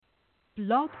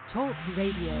Blog Talk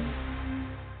Radio.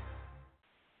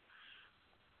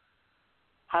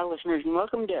 Hi, listeners, and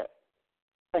welcome to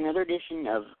another edition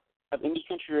of Indie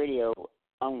Country Radio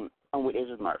on Weekdays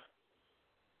with Murph.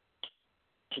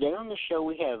 Today on the show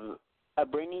we have a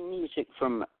brand new music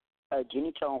from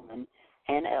Jenny Tolman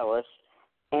and Ellis,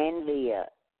 and the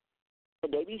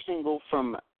debut single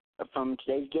from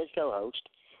today's guest co-host,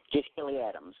 Jess Kellie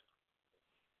Adams.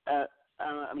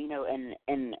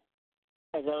 And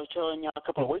as I was telling y'all a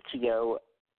couple of weeks ago,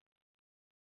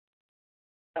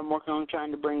 I'm working on trying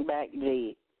to bring back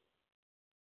the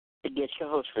guest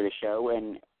co-host for the show,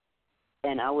 and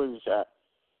I was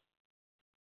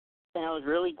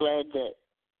really glad that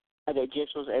Jess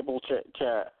was able to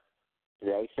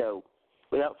today. So,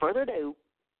 without further ado,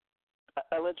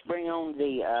 let's bring on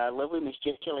the lovely Miss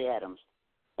Jess Kellie Adams.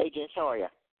 Hey, Jess, how are you?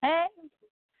 Hey,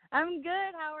 I'm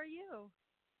good. How are you?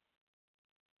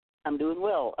 I'm doing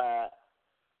well.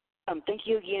 Thank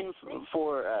you again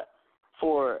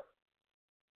for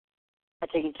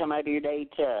taking time out of your day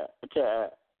to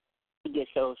get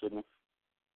shows with me.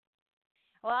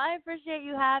 Well, I appreciate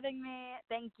you having me.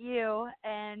 Thank you,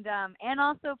 and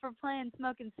also for playing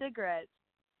Smoking Cigarettes.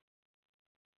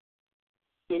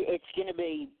 It's going to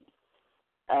be,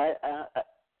 I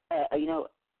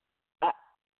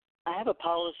have a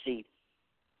policy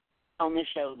on this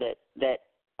show that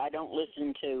I don't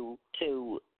listen to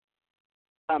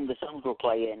the songs we're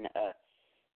playing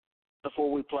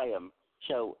before we play them.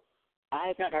 So I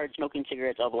have not heard Smoking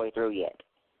Cigarettes all the way through yet.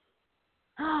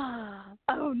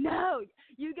 Oh, no.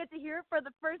 You get to hear it for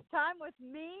the first time with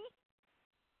me?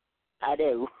 I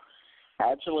do.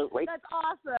 Absolutely. That's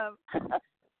awesome.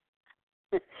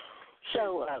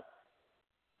 So,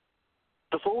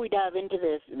 before we dive into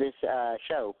this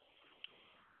show,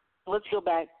 let's go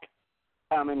back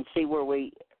and see where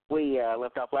we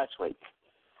left off last week.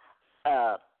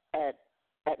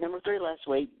 At number 3 last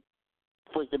week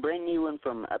was the brand new one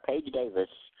from Paige Davis,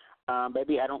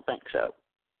 Baby, I Don't Think So.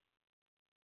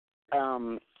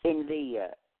 In the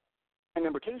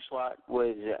number 2 slot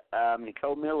was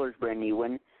Nicole Miller's brand new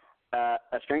one, A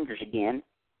Strangers Again.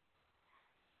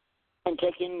 And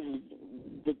taking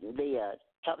the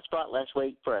top spot last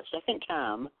week for a second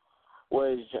time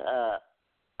was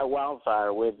a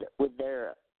Wildfire with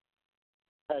their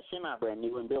semi-brand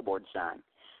new one, Billboard Sign.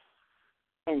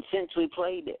 And since we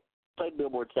played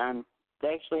Billboard Sign,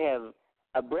 they actually have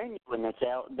a brand new one that's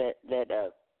out that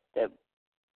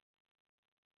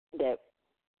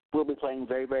we'll be playing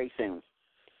very, very soon.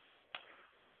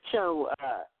 So,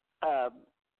 are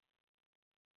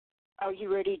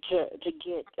you ready to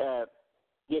get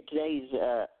today's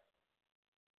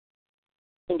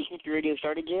Indie Country Radio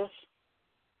started, Jess?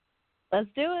 Let's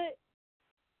do it.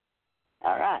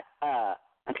 All right.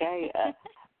 Okay.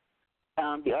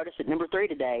 The artist at number 3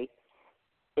 today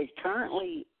is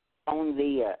currently on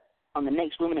the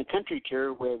Next Women in Country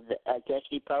tour with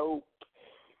Cassidy Pope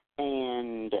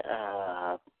and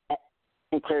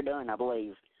Claire Dunn, I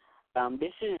believe.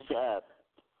 This is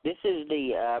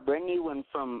the brand new one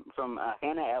from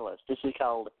Hannah Ellis. This is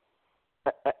called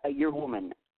Your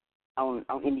Woman on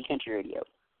Indie Country Radio.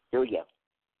 Here we go.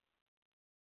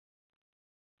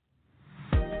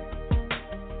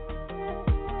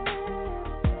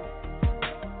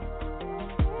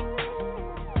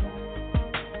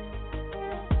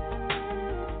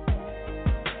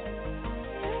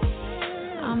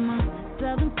 I'm a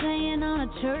southern saying on a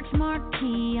church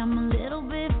marquee. I'm a little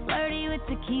bit flirty with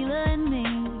tequila and me.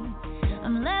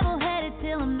 I'm level-headed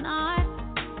till I'm not.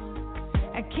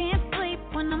 I can't sleep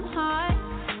when I'm hot.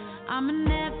 I'm an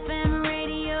FM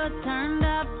radio turned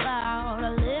up loud. I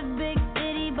live big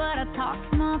city, but I talk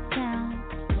small town.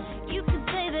 You could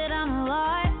say that I'm a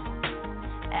lot.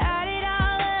 Add it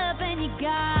all up and you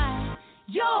got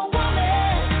your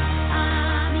woman.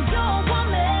 I'm your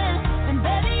woman, and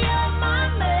baby you're my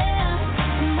man.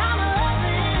 And I'm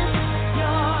loving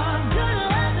your good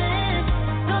loving.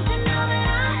 Don't you know that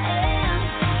I am?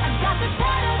 I got the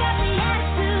title, got the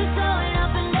attitude, showing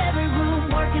up in every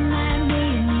room, working at me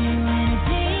and you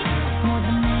energy more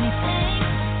than anything.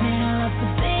 Man, I love the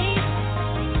beat.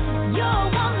 Your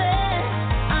woman,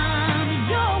 I'm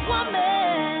your woman.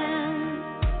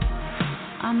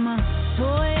 I'm a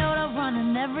Toyota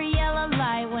running every yellow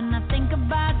light. When I think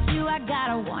about you, I got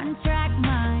a one-track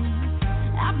mind.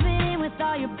 I've been in with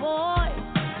all your boys,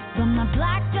 but my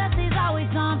black dress is always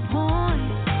on point.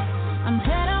 I'm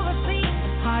head over feet,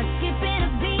 heart skipping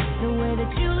a beat. The way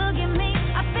that you look at me,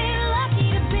 I feel lucky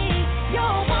to be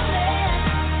your woman.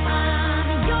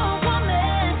 I'm your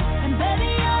woman, and baby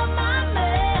you're my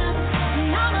man.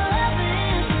 And I'm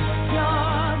loving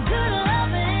your good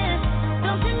loving.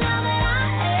 Don't you know that I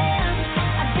am?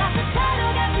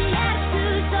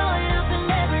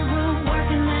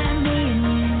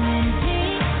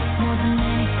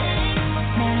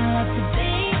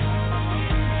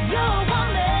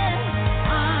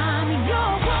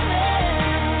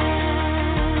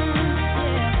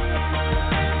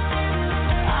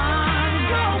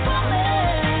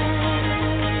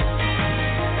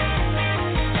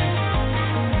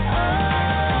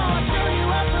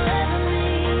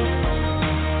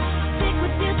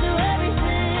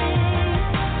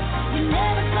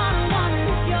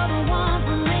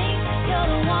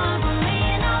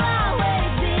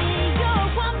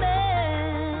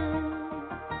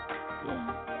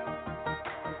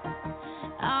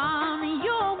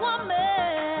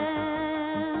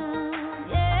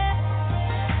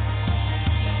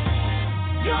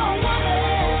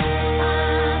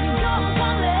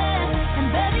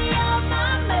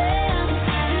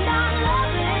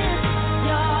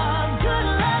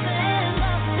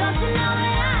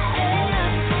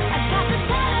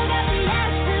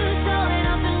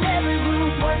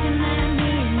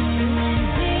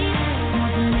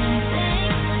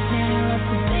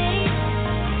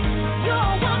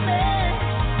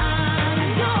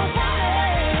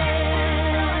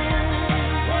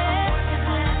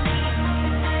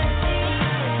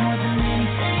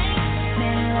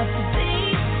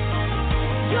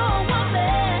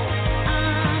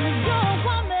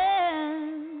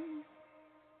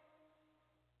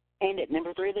 And at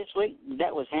number 3 this week,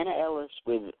 that was Hannah Ellis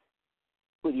with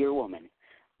Your Woman.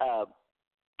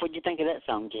 What'd you think of that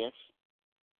song, Jess?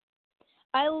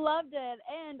 I loved it.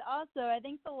 And also, I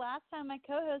think the last time I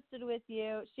co-hosted with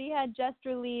you, she had just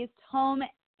released Home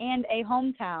and a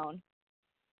Hometown.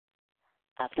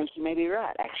 I think you may be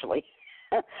right, actually.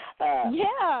 Yeah.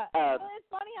 Well, it's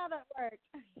funny how that worked.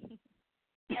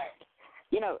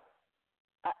 You know,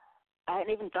 I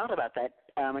hadn't even thought about that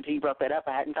until you brought that up.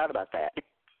 I hadn't thought about that.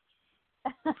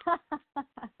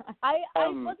 I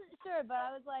wasn't sure, but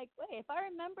I was like, wait, if I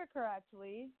remember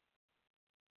correctly.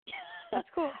 That's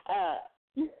cool.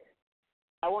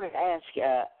 I wanted to ask,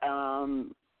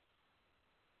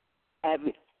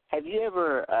 have you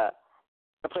ever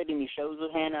played any shows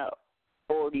with Hannah,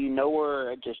 or do you know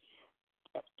her just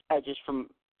from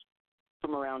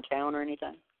around town or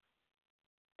anything?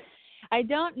 I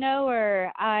don't know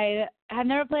her. I have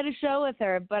never played a show with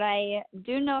her, but I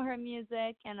do know her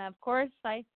music, and of course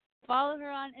I follow her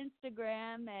on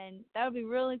Instagram, and that would be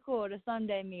really cool to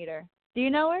someday meet her. Do you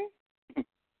know her?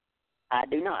 I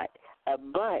do not,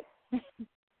 but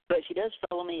she does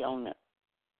follow me on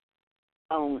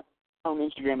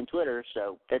Instagram and Twitter,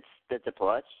 so that's a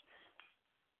plus.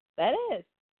 That is.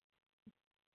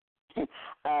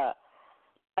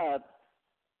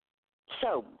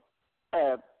 So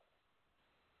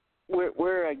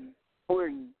we're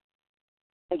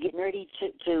getting ready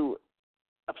to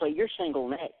play your single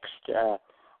next.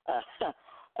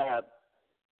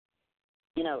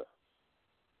 You know,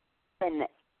 and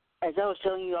as I was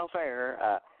telling you off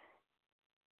air,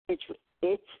 it's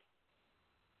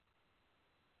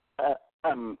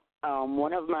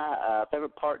one of my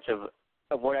favorite parts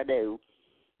of what I do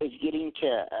is getting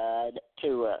to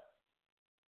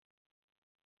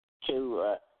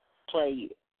play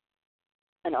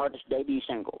an artist's debut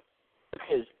single,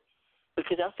 because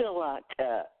I feel like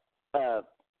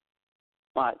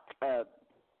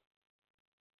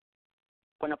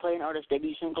when I play an artist's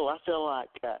debut single, I feel like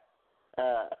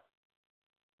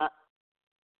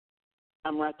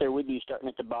I'm right there with you, starting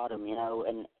at the bottom, you know,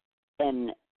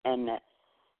 and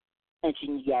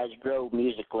seeing you guys grow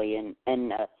musically, and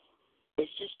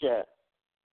it's just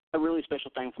a really special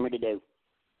thing for me to do.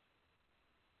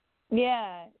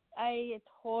 Yeah, I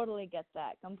totally get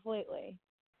that completely.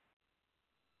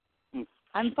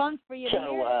 I'm pumped for you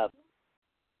to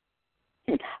hear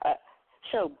it.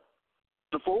 So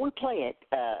before we play it,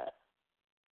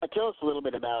 tell us a little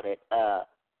bit about it.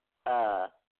 How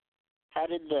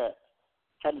did the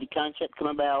concept come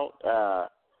about?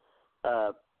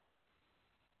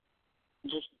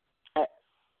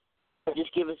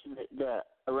 Just give us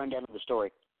a rundown of the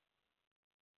story.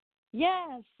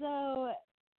 Yeah, so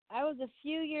I was a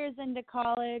few years into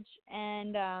college,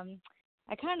 and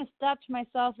I kind of stopped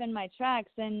myself in my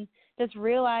tracks and just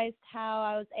realized how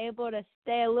I was able to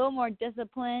stay a little more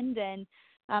disciplined, and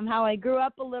how I grew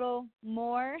up a little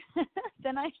more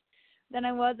than I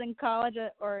was in college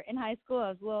or in high school. I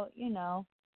was a little,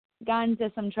 got into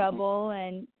some trouble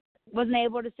and wasn't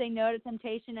able to say no to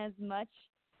temptation as much.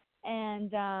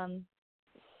 And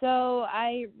so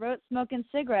I wrote Smoking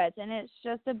Cigarettes, and it's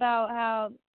just about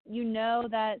how you know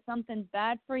that something's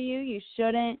bad for you. You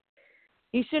shouldn't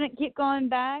keep going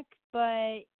back,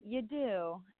 but you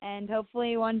do. And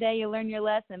hopefully one day you learn your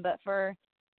lesson. But for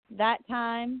that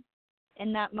time,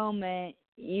 in that moment,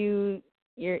 it's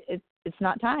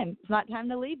not time. It's not time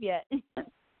to leave yet.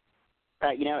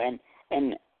 Right,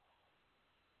 and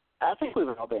I think we've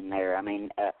all been there. I mean,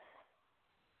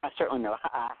 I certainly know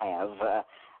I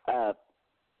have.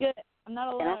 Good. I'm not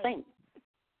alone. And I think,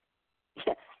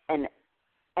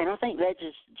 and I think that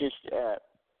just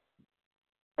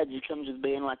comes with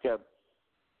being like a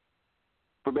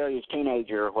rebellious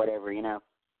teenager or whatever,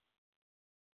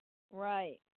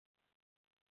 Right.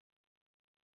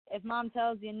 If mom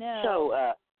tells you no, so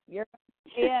you're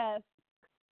yes.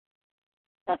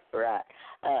 Right.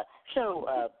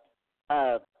 So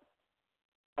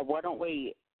why don't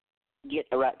we get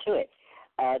right to it?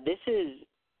 This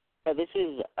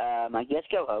is my guest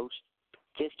co-host,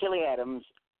 Jess Kellie Adams,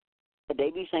 the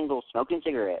debut single "Smoking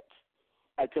Cigarettes,"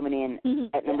 coming in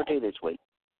at number 2 this week.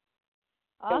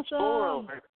 Awesome.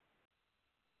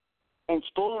 And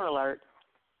spoiler alert,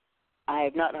 I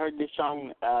have not heard this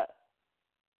song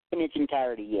in its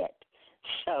entirety yet.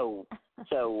 So this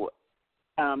will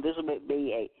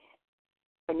be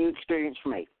a new experience for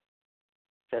me.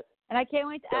 So, and I can't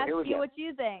wait to ask you go. what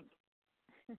you think.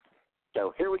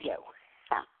 So here we go.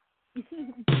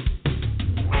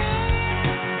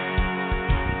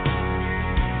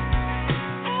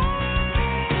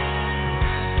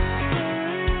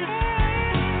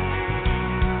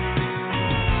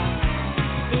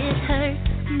 It hurts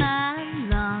my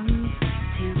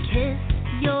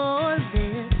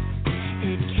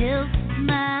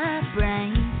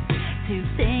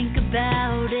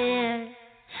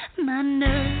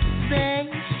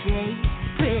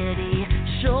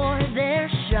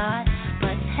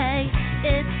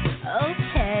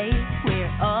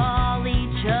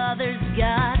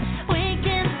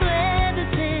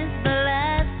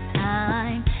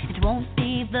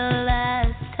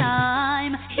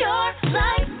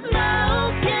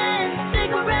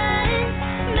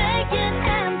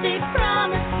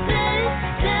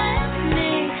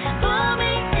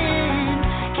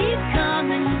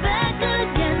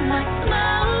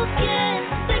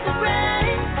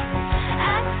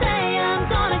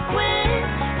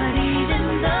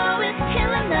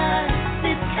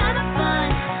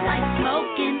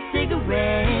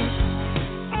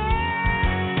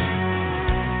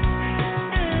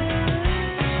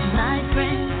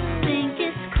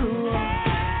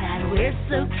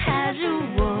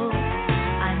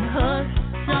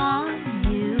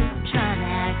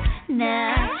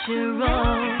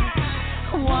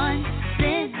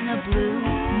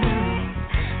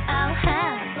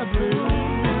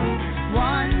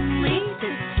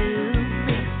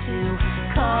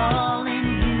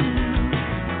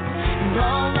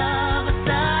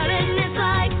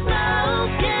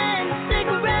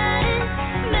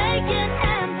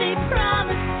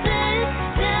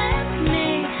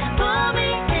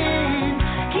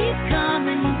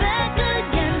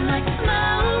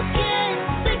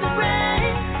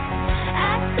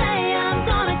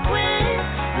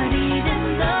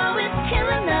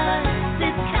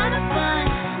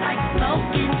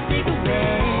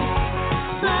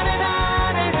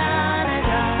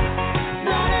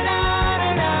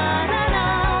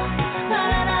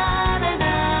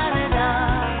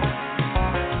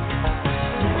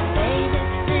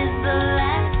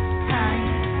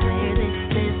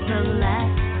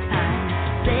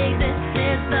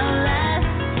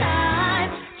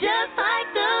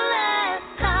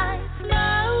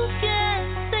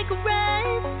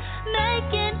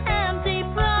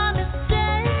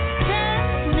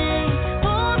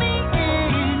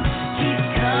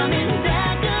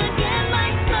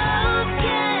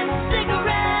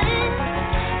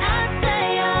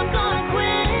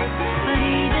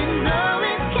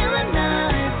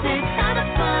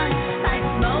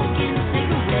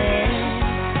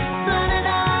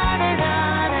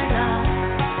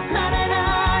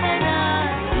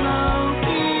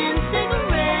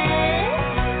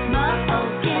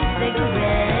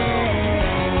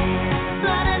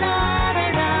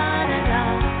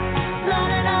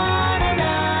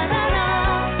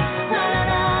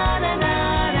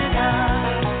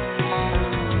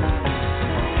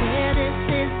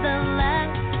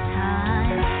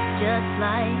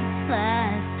like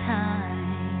last time.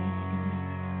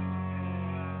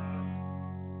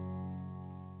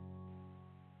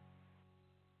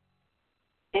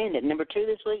 And at number 2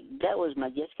 this week, that was my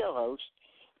guest co-host,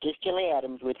 Jess Kellie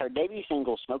Adams, with her debut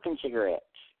single, Smoking Cigarettes.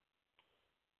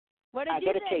 What did I you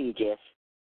got to think? tell you, Jess,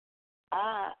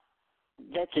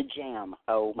 that's a jam.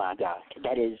 Oh, my God.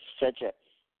 That is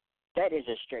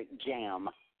a straight jam.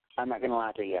 I'm not going to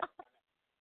lie to you.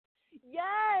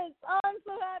 Yes. Oh, I'm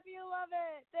so happy you love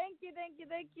it. Thank you, thank you,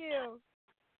 thank you.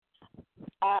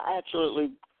 I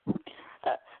absolutely,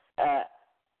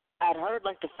 I'd heard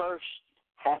like the first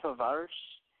half a verse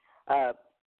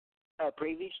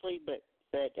previously, but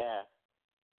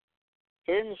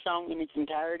hearing the song in its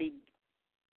entirety,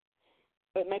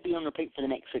 it may be on repeat for the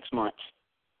next 6 months.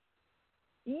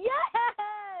 Yes,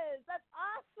 that's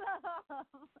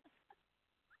awesome.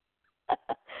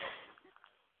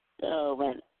 Oh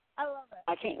man, I love it.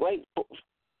 I can't wait.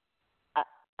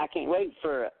 I can't wait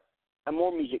for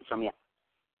more music from you.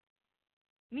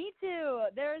 Me too.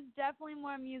 There's definitely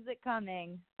more music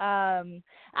coming.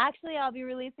 Actually, I'll be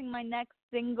releasing my next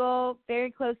single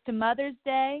very close to Mother's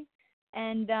Day,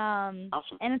 and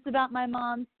Awesome. and it's about my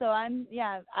mom. So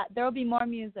there will be more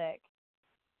music.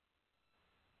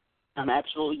 I'm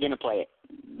absolutely going to play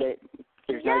it.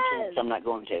 There's no chance I'm not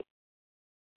going to.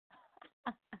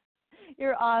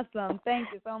 You're awesome.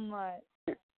 Thank you so much.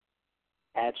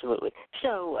 Absolutely.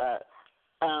 So,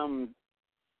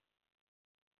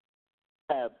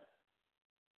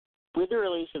 with the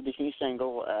release of this new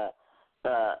single,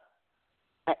 and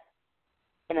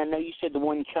I know you said the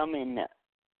one coming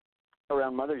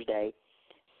around Mother's Day,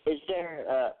 is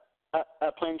there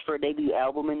plans for a debut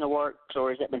album in the works, or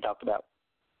has that been talked about?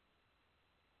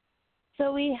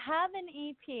 So we have an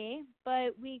EP,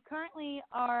 but we currently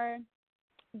are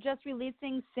just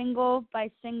releasing single by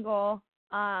single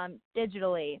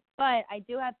digitally. But I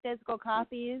do have physical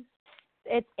copies.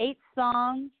 It's 8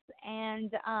 songs,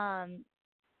 and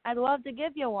I'd love to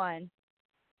give you one.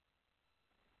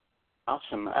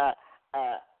 Awesome.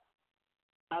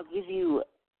 I'll give you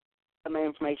my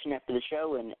information after the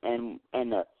show, and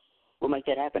we'll make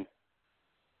that happen.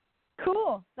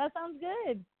 Cool. That sounds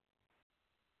good.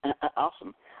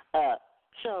 Awesome.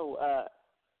 So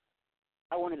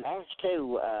I wanted to ask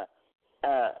too.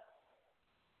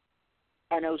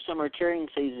 I know summer touring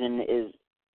season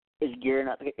is gearing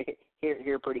up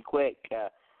here pretty quick,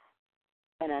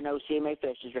 and I know CMA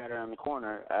Fest is right around the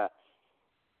corner.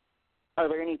 Are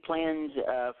there any plans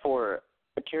for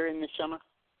a touring this summer?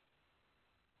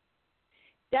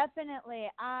 Definitely.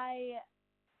 I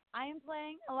am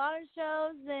playing a lot of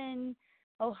shows in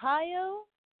Ohio,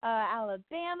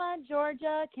 Alabama,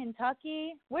 Georgia,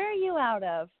 Kentucky. Where are you out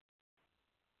of?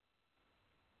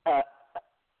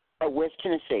 West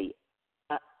Tennessee.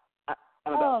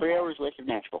 I'm about 3 hours west of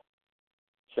Nashville.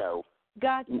 So,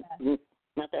 gotcha.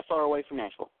 Not that far away from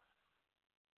Nashville.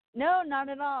 No, not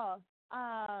at all.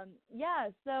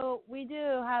 So we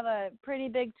do have a pretty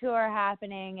big tour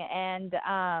happening, and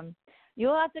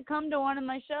you'll have to come to one of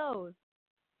my shows.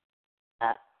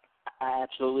 I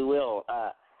absolutely will.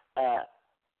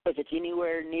 If it's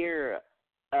anywhere near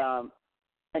the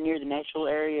Nashville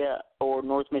area or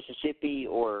North Mississippi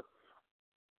or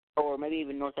maybe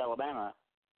even North Alabama,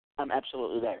 I'm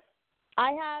absolutely there.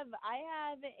 I have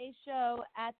a show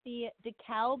at the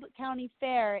DeKalb County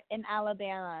Fair in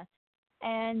Alabama,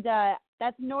 and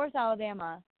that's North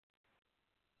Alabama.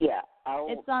 Yeah.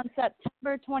 It's on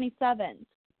September 27th.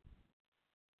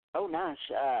 Oh, nice.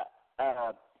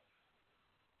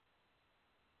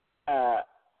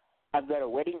 I've got a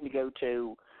wedding to go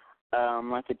to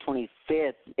like the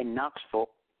 25th in Knoxville,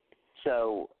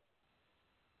 so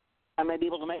I may be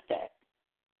able to make that.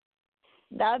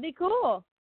 That would be cool.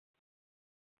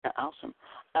 Awesome.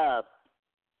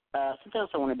 Something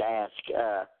else I wanted to ask.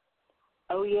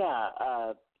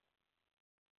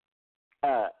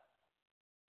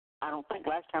 I don't think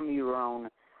last time you were on,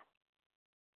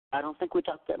 I don't think we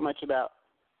talked that much about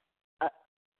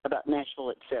Nashville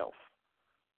itself.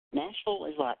 Nashville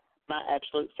is like my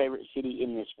absolute favorite city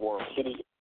in this world.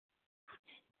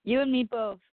 You and me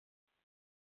both.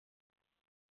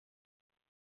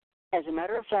 As a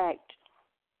matter of fact,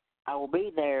 I will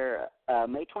be there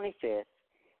May 25th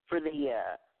for the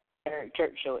Eric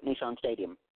Church show at Nissan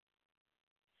Stadium.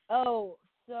 Oh,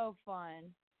 so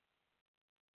fun.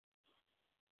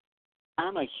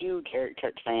 I'm a huge Eric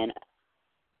Church fan.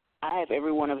 I have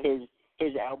every one of his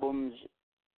albums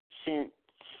since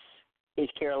his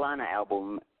Carolina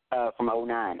album from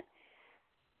 2009.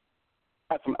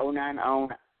 From 2009 on,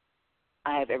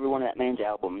 I have every one of that man's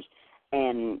albums,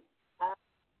 and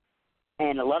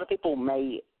a lot of people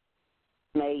may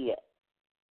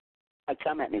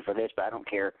come at me for this, but I don't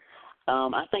care.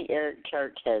 I think Eric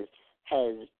Church has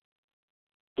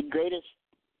the greatest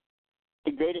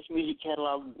music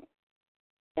catalog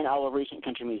in all of recent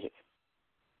country music.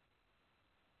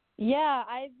 Yeah,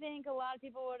 I think a lot of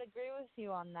people would agree with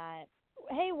you on that.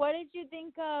 Hey, what did you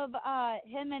think of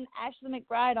him and Ashley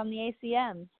McBryde on the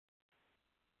ACMs?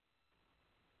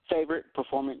 Favorite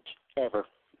performance ever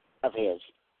of his.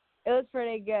 It was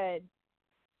pretty good.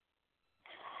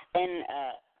 And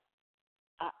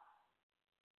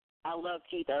I love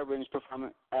Keith Urban's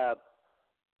performance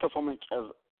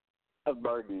of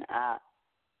Burden. I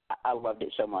loved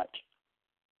it so much.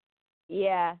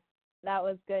 Yeah, that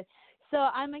was good. So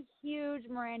I'm a huge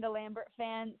Miranda Lambert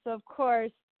fan, so of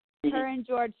course her and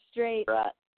George Strait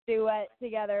duet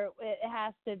together, it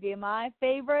has to be my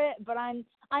favorite, but I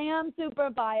am super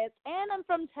biased, and I'm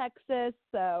from Texas,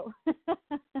 so.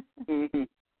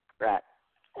 Right.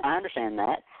 I understand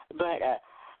that. But,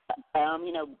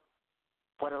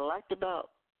 what I liked about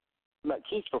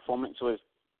Keith's performance was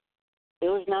it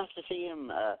was nice to see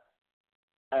him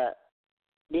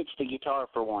ditch the guitar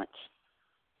for once.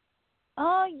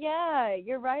 Oh, yeah,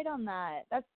 you're right on that.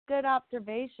 That's good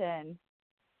observation.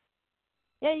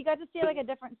 Yeah, you got to see, like, a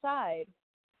different side.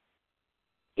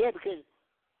 Yeah, because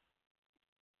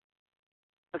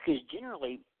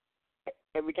generally,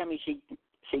 every time you see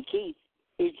Keith,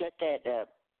 he's got that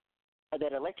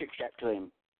electric strap to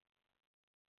him.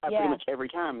 Pretty much every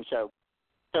time. So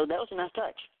that was a nice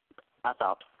touch, I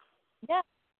thought.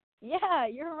 Yeah,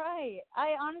 you're right.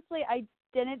 I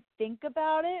didn't think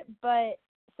about it, but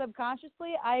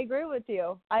subconsciously, I agree with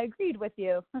you. I agreed with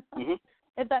you.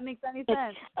 If that makes any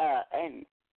sense.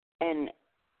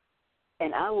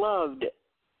 And I loved.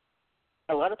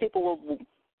 A lot of people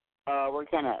were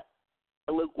kind of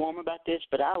lukewarm about this,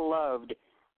 but I loved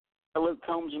Luke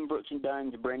Combs and Brooks and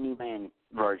Dunn's Brand New Man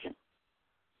version.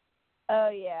 Oh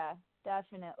yeah,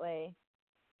 definitely.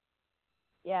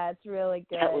 Yeah, it's really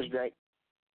good. That was great.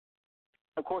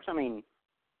 Of course, I mean,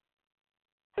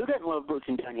 who doesn't love Brooks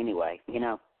and Dunn anyway? You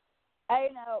know. I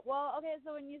know. Well, okay,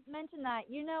 so when you mentioned that,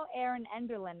 you know Erin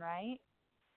Enderlin, right?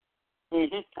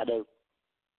 I do.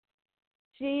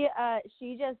 She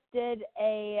just did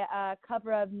a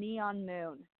cover of Neon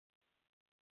Moon,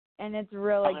 and it's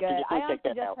really good. I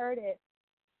honestly just heard it.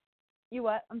 You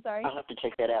what? I'm sorry. I'll have to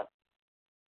check that out.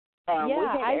 Yeah, we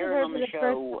had I Erin heard on for the the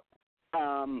show.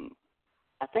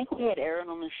 I think we had Erin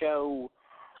on the show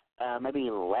maybe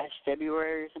last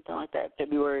February or something like that,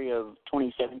 February of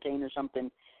 2017 or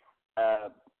something.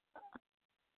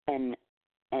 And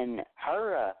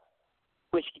her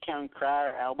Whiskey Town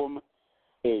Crier album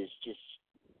is just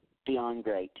beyond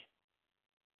great.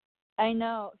 I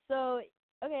know. So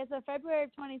February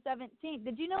of 2017.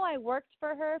 Did you know I worked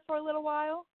for her for a little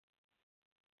while?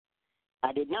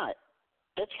 I did not.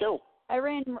 That's cool. I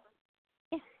ran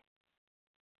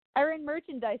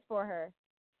merchandise for her.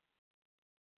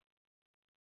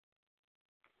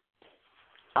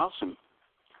 Awesome.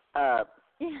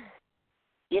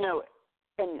 You know,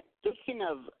 and speaking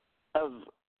of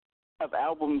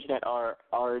albums that are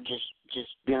just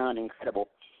beyond incredible,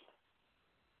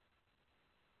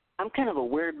 I'm kind of a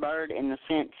weird bird in the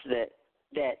sense that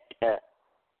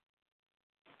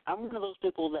I'm one of those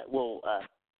people that will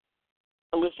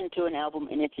listen to an album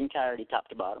in its entirety, top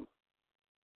to bottom.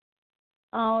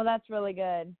 Oh, that's really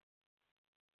good.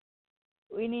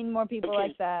 We need more people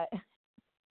like that.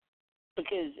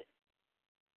 Because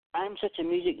I'm such a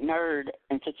music nerd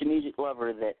and such a music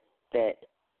lover that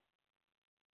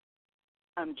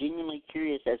I'm genuinely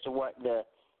curious as to what the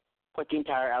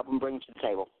entire album brings to the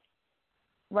table.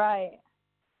 Right.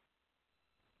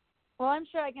 Well, I'm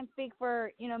sure I can speak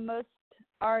for, most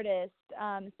artists,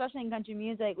 especially in country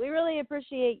music. We really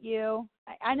appreciate you.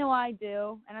 I know I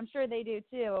do, and I'm sure they do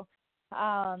too,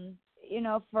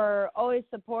 for always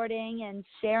supporting and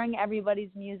sharing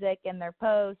everybody's music in their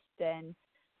posts, and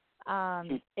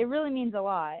it really means a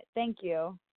lot. Thank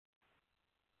you.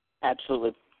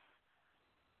 Absolutely.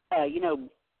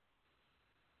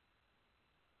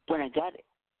 When I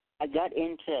got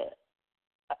into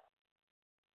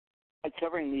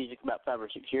covering music about 5 or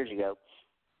 6 years ago,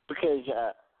 because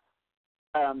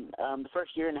the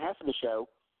first year and a half of the show,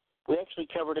 we actually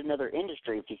covered another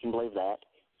industry, if you can believe that.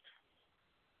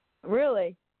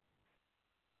 Really?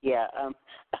 Yeah.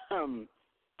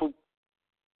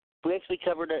 We actually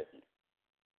covered it.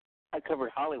 I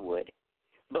covered Hollywood,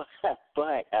 but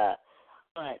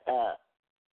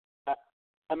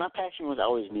my passion was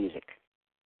always music.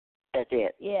 That's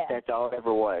it. Yeah. That's all it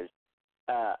ever was.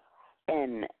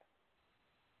 And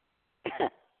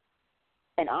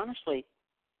and honestly,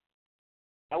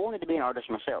 I wanted to be an artist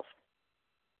myself,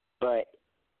 but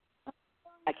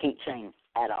I can't sing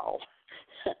at all.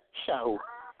 so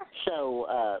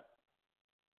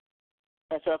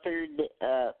I figured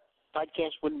that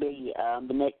podcast would be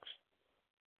the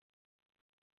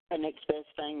next best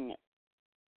thing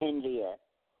in the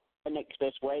next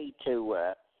best way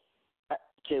to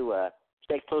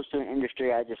stay close to an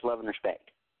industry I just love and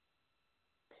respect.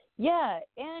 Yeah,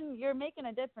 and you're making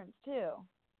a difference too.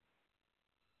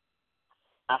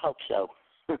 I hope so.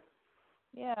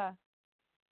 Yeah.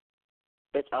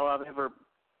 That's all I've ever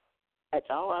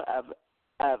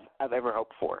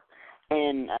hoped for,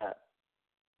 and I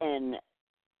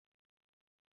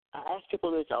ask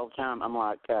people this all the time. I'm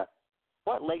like,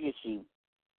 what legacy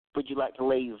would you like to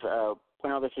leave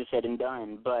when all this is said and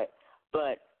done? But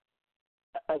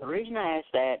the reason I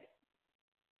ask that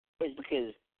is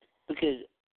because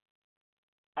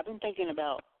I've been thinking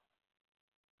about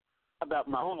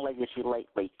my own legacy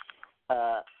lately.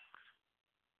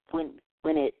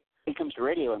 When it comes to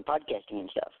radio and podcasting and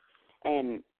stuff,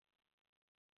 and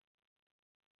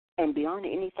beyond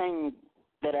anything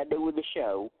that I do with the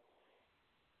show,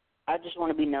 I just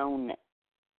want to be known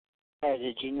as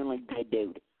a genuinely good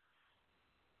dude.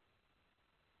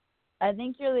 I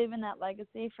think you're leaving that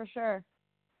legacy for sure.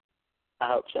 I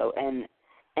hope so, and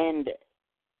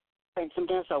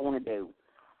something else I want to do.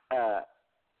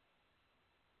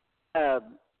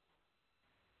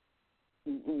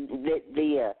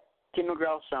 The Tim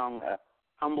McGraw song,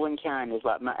 Humble and Kind, is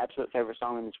like my absolute favorite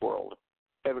song in this world.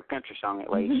 Favorite country song, at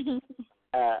least.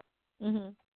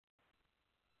 Mhm.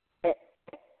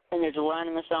 And there's a line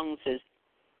in the song that says,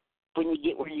 when you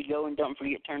get where you go and don't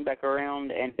forget, turn back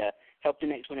around and help the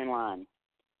next one in line.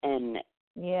 And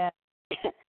yeah.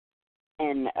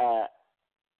 and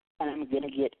I'm going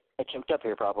to get choked up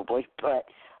here probably, but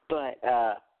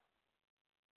a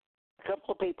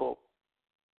couple of people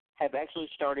have actually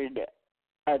started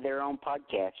their own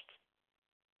podcast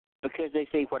because they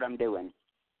see what I'm doing.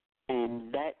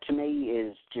 And that, to me,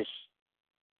 is just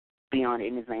beyond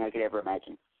anything I could ever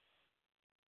imagine.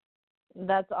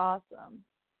 That's awesome.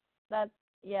 That's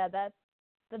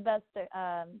the best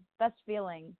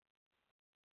feeling.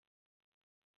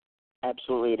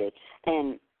 Absolutely it is.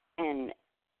 And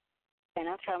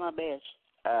I try my best,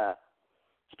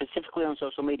 specifically on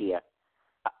social media.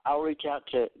 I'll reach out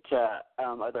to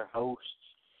other hosts,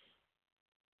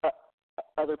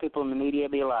 other people in the media,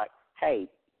 be like, hey,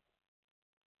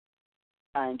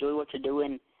 I enjoy what you're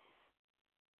doing,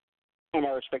 and I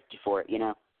respect you for it, you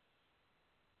know?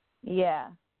 Yeah,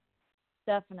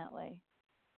 definitely.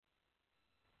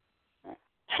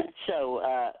 So,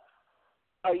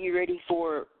 are you ready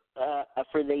for the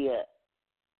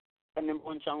number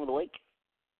one song of the week?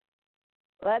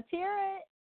 Let's hear it.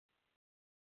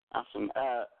 Awesome.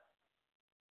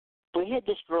 We had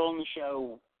this girl on the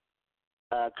show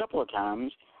a couple of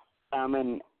times,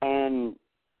 and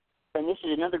this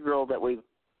is another girl that we've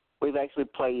actually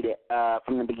played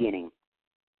from the beginning.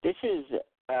 This is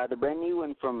the brand new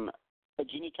one from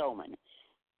Jenny Tolman.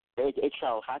 It's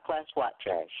called High Class White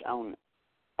Trash on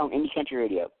Indie Country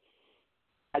Radio.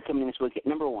 I come in this week at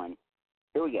number one.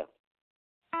 Here we go.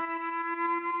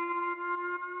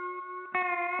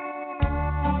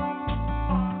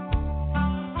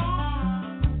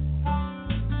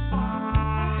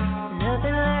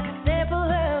 Nothing like a sample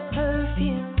of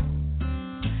perfume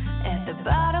at the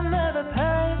bottom of a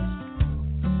purse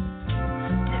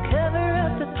to cover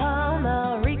up the palm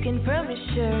all reeking from his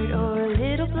shirt, or a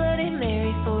little Bloody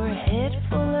Mary for a head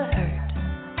full of hurt.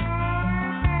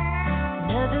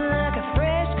 Nothing like a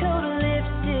fresh coat of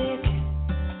lipstick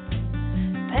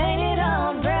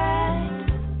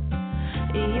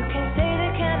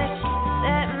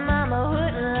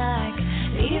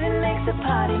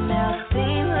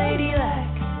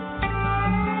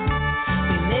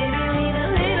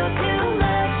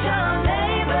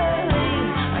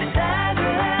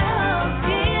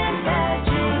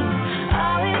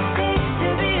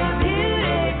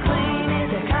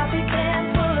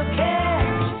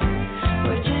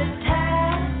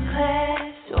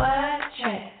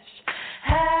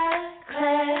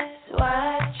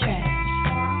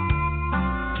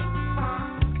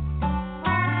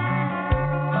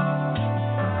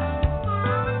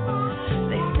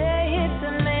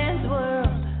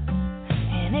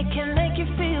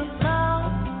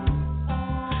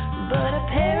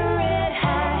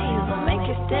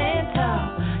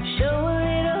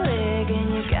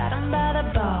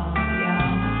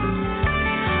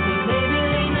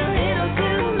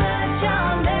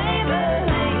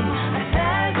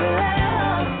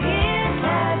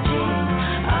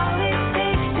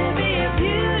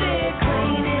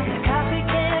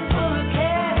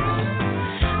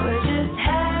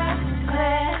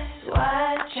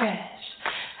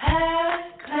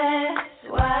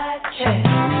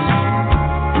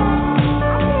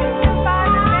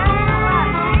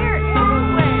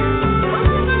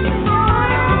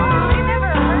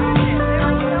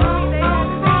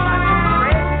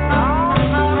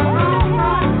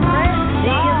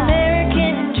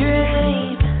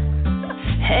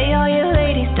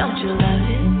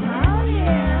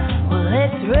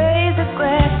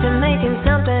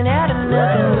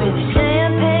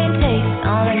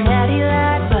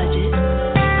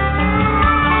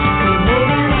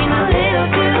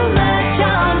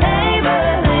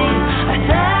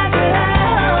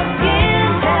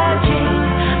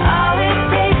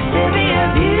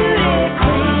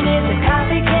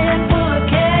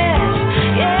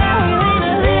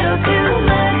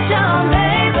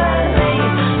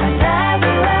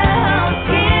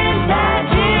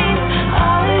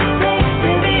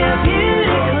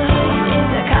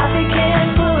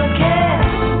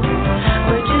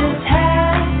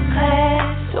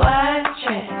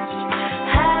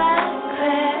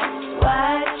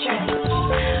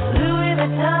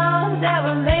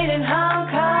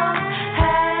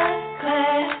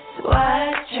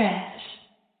trash.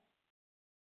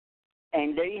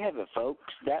 And there you have it,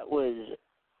 folks. That was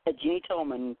Jenny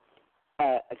Tolman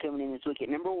coming in this week at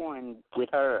number 1 with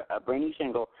her brand new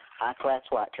single, High Class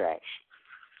White Trash.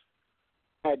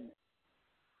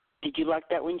 Did you like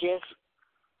that one, Jess?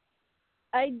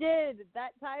 I did.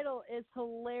 That title is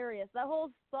hilarious. That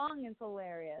whole song is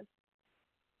hilarious.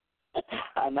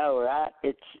 I know, right?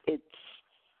 It's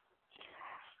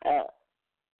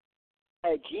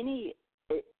Jenny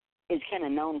is kind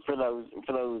of known for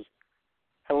those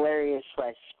hilarious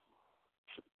slash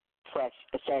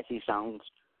sassy songs.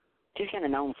 She's kind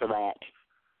of known for that.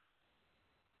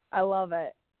 I love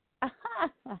it.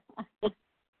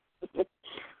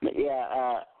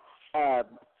 Yeah,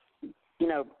 you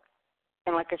know,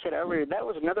 and like I said earlier, that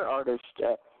was another artist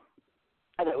that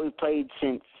we played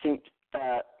since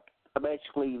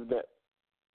basically the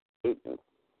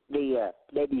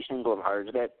debut single of hers.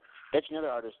 That's another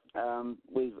artist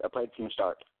we've played from the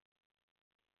start.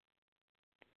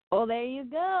 Well, there you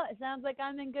go. It sounds like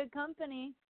I'm in good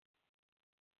company.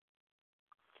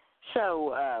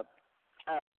 So,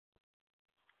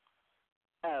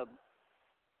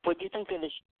 what do you think of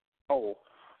this show,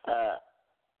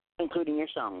 including your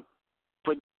song?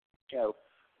 What show?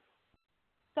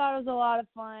 Thought it was a lot of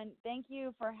fun. Thank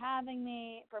you for having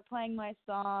me, for playing my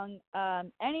song.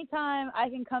 Anytime I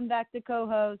can come back to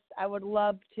co-host, I would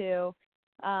love to.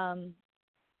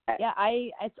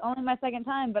 It's only my second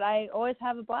time, but I always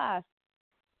have a blast.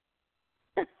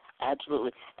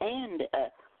 Absolutely. And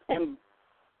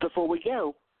before we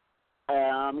go,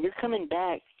 you're coming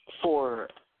back for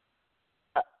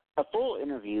a full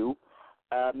interview,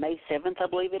 May 7th, I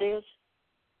believe it is.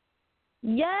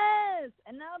 Yes,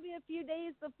 and that'll be a few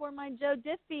days before my Joe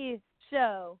Diffie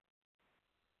show.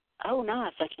 Oh,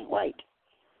 nice. I can't wait.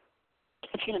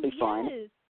 It's going to be fun. Yes.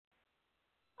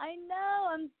 I know.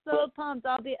 I'm so pumped.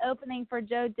 I'll be opening for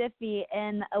Joe Diffie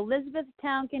in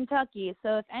Elizabethtown, Kentucky.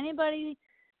 So if anybody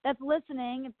that's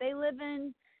listening, if they live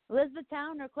in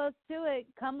Elizabethtown or close to it,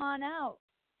 come on out.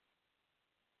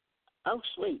 Oh,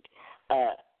 sweet.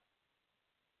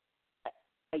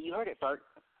 You heard it, folks.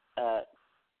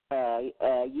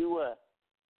 You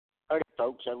heard it,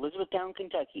 folks. Elizabethtown,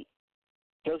 Kentucky.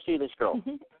 Go see this girl.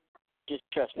 Just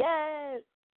trust me. Yes.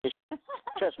 Just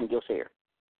trust me, you'll see her.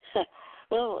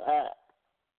 Well,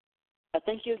 I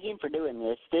thank you again for doing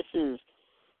this. This is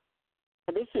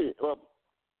well,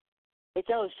 it's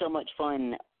always so much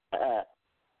fun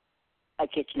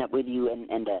catching up with you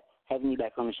and having you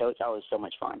back on the show. It's always so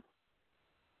much fun.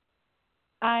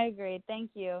 I agree.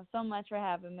 Thank you so much for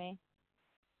having me.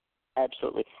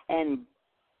 Absolutely. And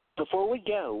before we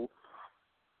go,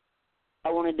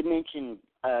 I wanted to mention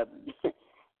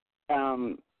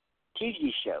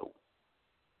Tuesday's show.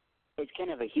 It's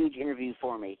kind of a huge interview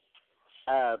for me.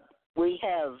 We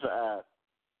have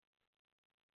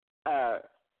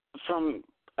from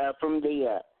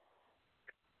the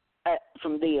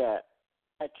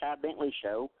Ty Bentley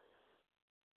show,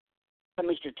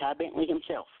 Mr. Ty Bentley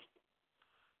himself.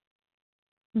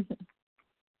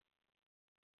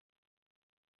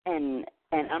 and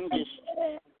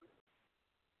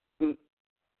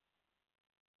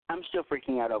I'm still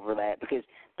freaking out over that because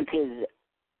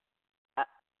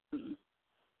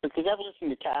I've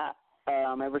listened to Ty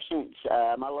ever since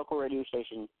my local radio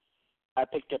station. I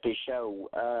picked up his show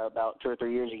about 2 or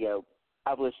 3 years ago.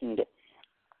 I've listened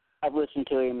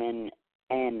to him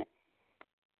and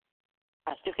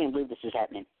I still can't believe this is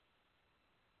happening.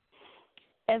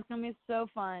 It's gonna be so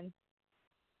fun.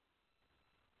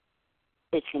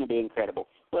 It's gonna be incredible.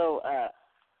 Well, I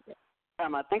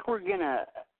think we're gonna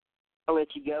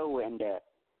let you go and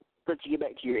let you get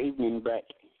back to your evening,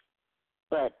 but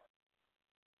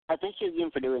I thank you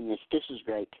again for doing this. This is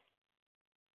great.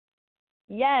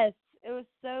 Yes, it was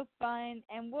so fun,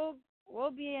 and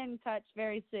we'll be in touch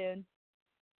very soon.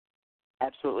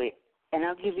 Absolutely, and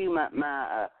I'll give you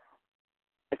my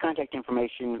the contact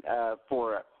information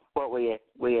for what we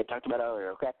had talked about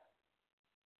earlier. Okay.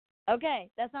 Okay,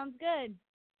 that sounds good.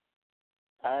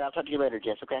 All right, I'll talk to you later,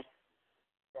 Jess. Okay.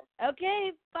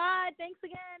 Okay, bye. Thanks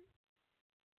again.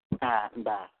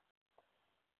 Bye.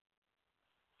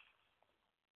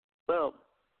 Well,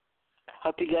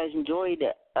 hope you guys enjoyed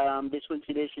this week's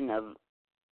edition of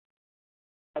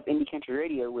Indie Country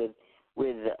Radio with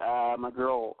my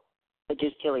girl,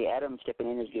 Jess Kellie Adams, stepping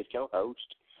in as guest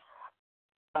co-host.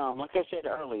 Like I said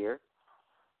earlier,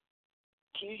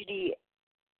 Tuesday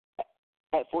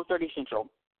at 4:30 Central,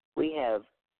 we have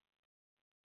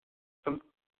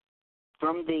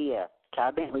from the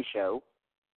Ty Bentley show,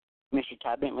 Mr.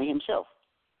 Ty Bentley himself,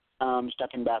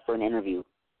 stopping by for an interview.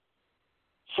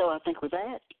 So I think with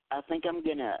that, I'm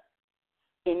going to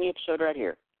end the episode right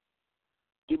here.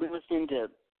 You've been listening to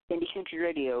Indie Country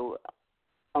Radio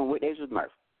on Weekdays with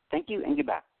Murph. Thank you and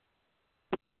goodbye.